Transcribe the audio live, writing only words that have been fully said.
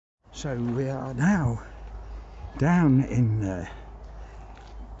So we are now down in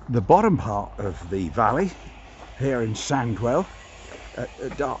the bottom part of the valley here in Sandwell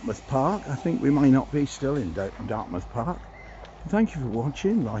at Dartmouth Park. I think we may not be still in Dartmouth Park. Thank you for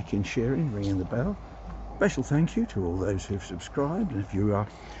watching, liking, sharing, ringing the bell. Special thank you to all those who've subscribed, and if you are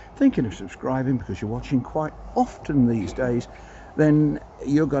thinking of subscribing because you're watching quite often these days, then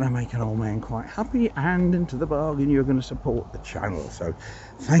you're going to make an old man quite happy, and into the bargain you're going to support the channel, so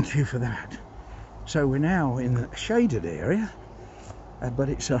thank you for that. So we're now in the shaded area, but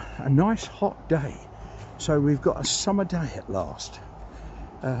it's a nice hot day, so we've got a summer day at last.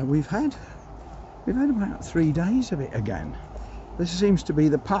 We've had about 3 days of it again. This seems to be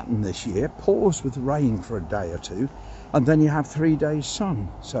the pattern this year. Pause with rain for a day or two, and then you have 3 days sun.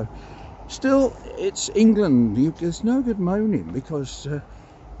 So still, it's England. There's no good moaning, because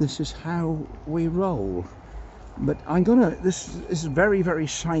this is how we roll. But this is very, very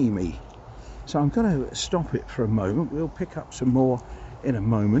samey, so I'm gonna stop it for a moment. We'll pick up some more in a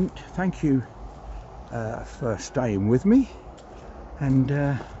moment. Thank you for staying with me, and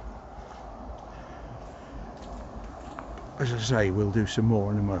as I say, we'll do some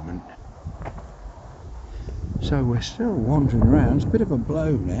more in a moment. So we're still wandering around. It's a bit of a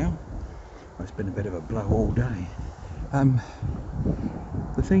blow now. Well, it's been a bit of a blow all day.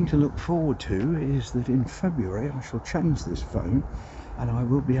 The thing to look forward to is that in February I shall change this phone, and I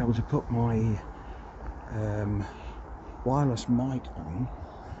will be able to put my wireless mic on,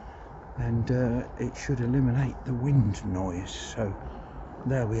 and it should eliminate the wind noise. So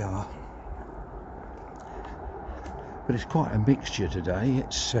there we are. But it's quite a mixture today.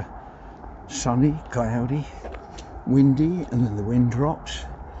 It's sunny, cloudy, windy, and then the wind drops,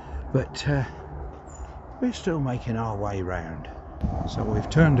 but we're still making our way round. So we've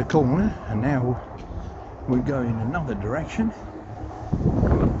turned a corner, and now we're going another direction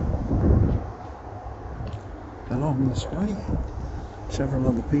along this way. Several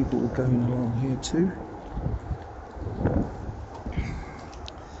other people are going along here too.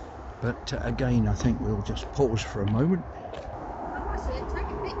 But again, I think we'll just pause for a moment.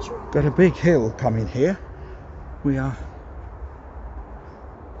 Got a big hill coming here. We are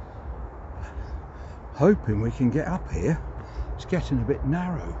hoping we can get up here. It's getting a bit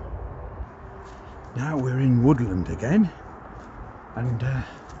narrow. Now we're in woodland again, and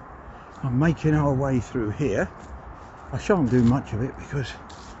I'm making our way through here. I shan't do much of it because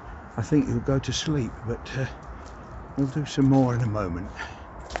I think you'll go to sleep, but we'll do some more in a moment.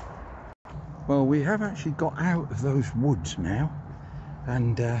 Well, we have actually got out of those woods now,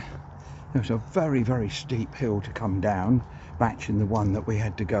 and there's a very, very steep hill to come down, matching the one that we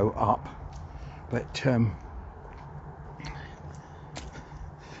had to go up. But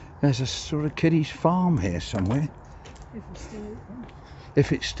there's a sort of kiddies farm here somewhere. If it's still open.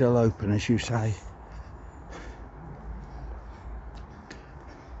 If it's still open, as you say.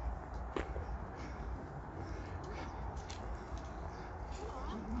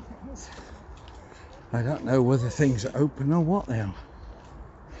 I don't know whether things are open or what they are.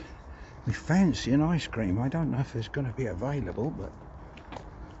 We fancy an ice cream. I don't know if it's going to be available, but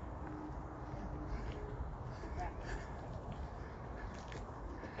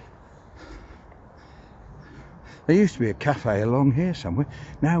there used to be a cafe along here somewhere.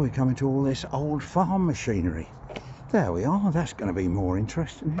 Now we're coming to all this old farm machinery. There we are. That's going to be more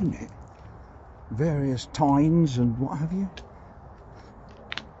interesting, isn't it? Various tines and what have you.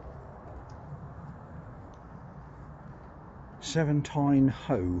 Seven-tine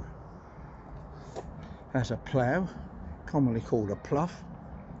hoe. Has a plough, commonly called a plough.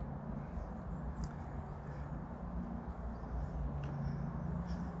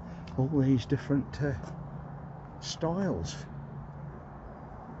 All these different styles.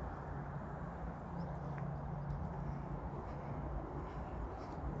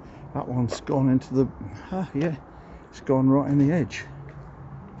 That one's gone into the, yeah, it's gone right in the edge.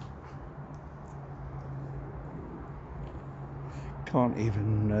 Can't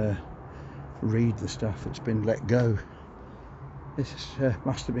even read the stuff that's been let go. This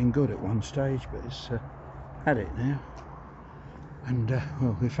must have been good at one stage, but it's had it now. And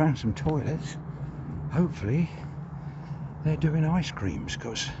well, we found some toilets. Hopefully they're doing ice creams,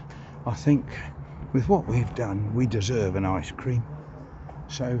 because I think with what we've done we deserve an ice cream.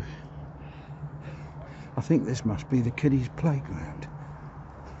 So I think this must be the kiddies' playground.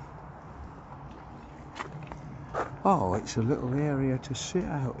 Oh, it's a little area to sit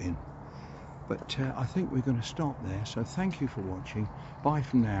out in. But I think we're going to stop there. So thank you for watching. Bye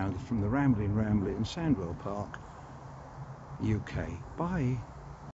from now, from the Rambler in Sandwell Park, UK. Bye.